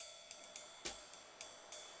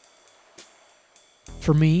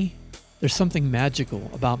For me, there's something magical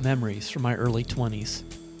about memories from my early 20s.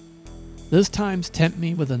 Those times tempt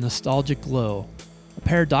me with a nostalgic glow, a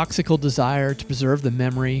paradoxical desire to preserve the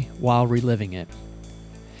memory while reliving it.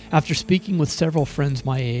 After speaking with several friends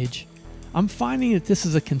my age, I'm finding that this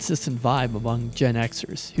is a consistent vibe among Gen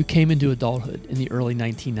Xers who came into adulthood in the early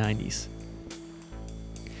 1990s.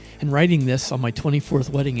 And writing this on my 24th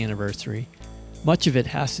wedding anniversary, much of it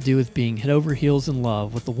has to do with being head over heels in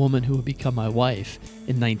love with the woman who would become my wife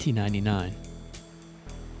in 1999.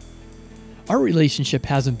 Our relationship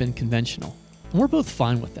hasn't been conventional, and we're both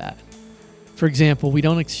fine with that. For example, we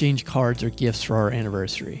don't exchange cards or gifts for our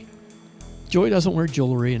anniversary. Joy doesn't wear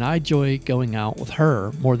jewelry, and I enjoy going out with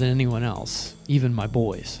her more than anyone else, even my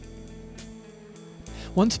boys.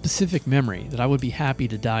 One specific memory that I would be happy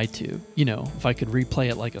to die to, if I could replay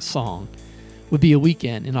it like a song, would be a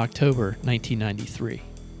weekend in October 1993.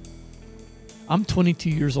 I'm 22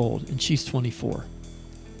 years old and she's 24.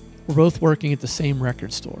 We're both working at the same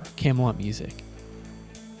record store, Camelot Music.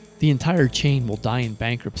 The entire chain will die in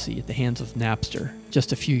bankruptcy at the hands of Napster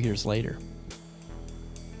just a few years later.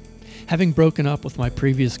 Having broken up with my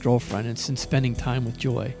previous girlfriend and since spending time with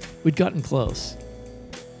Joy, we'd gotten close.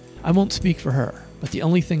 I won't speak for her, but the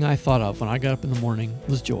only thing I thought of when I got up in the morning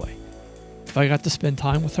was Joy. If I got to spend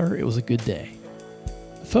time with her, it was a good day.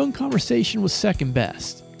 A phone conversation was second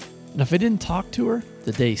best, and if I didn't talk to her,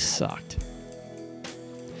 the day sucked.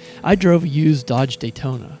 I drove a used Dodge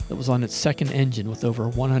Daytona that was on its second engine with over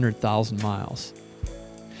 100,000 miles.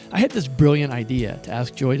 I had this brilliant idea to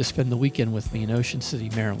ask Joy to spend the weekend with me in Ocean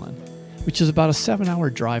City, Maryland, which is about a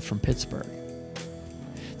 7-hour drive from Pittsburgh.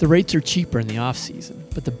 The rates are cheaper in the off-season,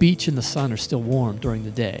 but the beach and the sun are still warm during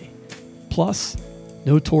the day. Plus,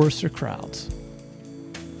 no tourists or crowds.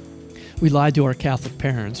 We lied to our Catholic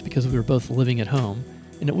parents because we were both living at home,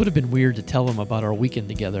 and it would have been weird to tell them about our weekend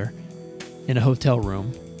together in a hotel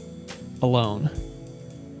room, alone.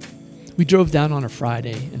 We drove down on a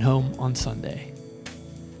Friday and home on Sunday.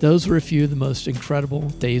 Those were a few of the most incredible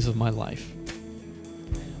days of my life.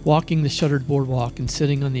 Walking the shuttered boardwalk and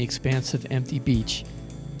sitting on the expansive empty beach,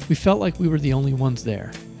 we felt like we were the only ones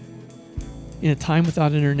there. In a time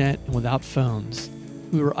without internet and without phones,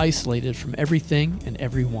 we were isolated from everything and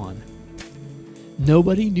everyone.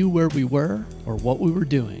 Nobody knew where we were or what we were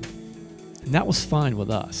doing, and that was fine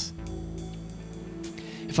with us.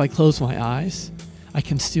 If I close my eyes, I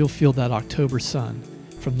can still feel that October sun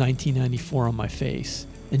from 1994 on my face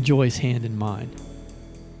and Joy's hand in mine.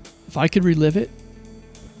 If I could relive it,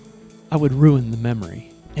 I would ruin the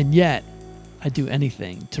memory, and yet I'd do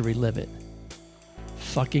anything to relive it.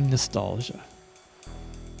 Fucking nostalgia.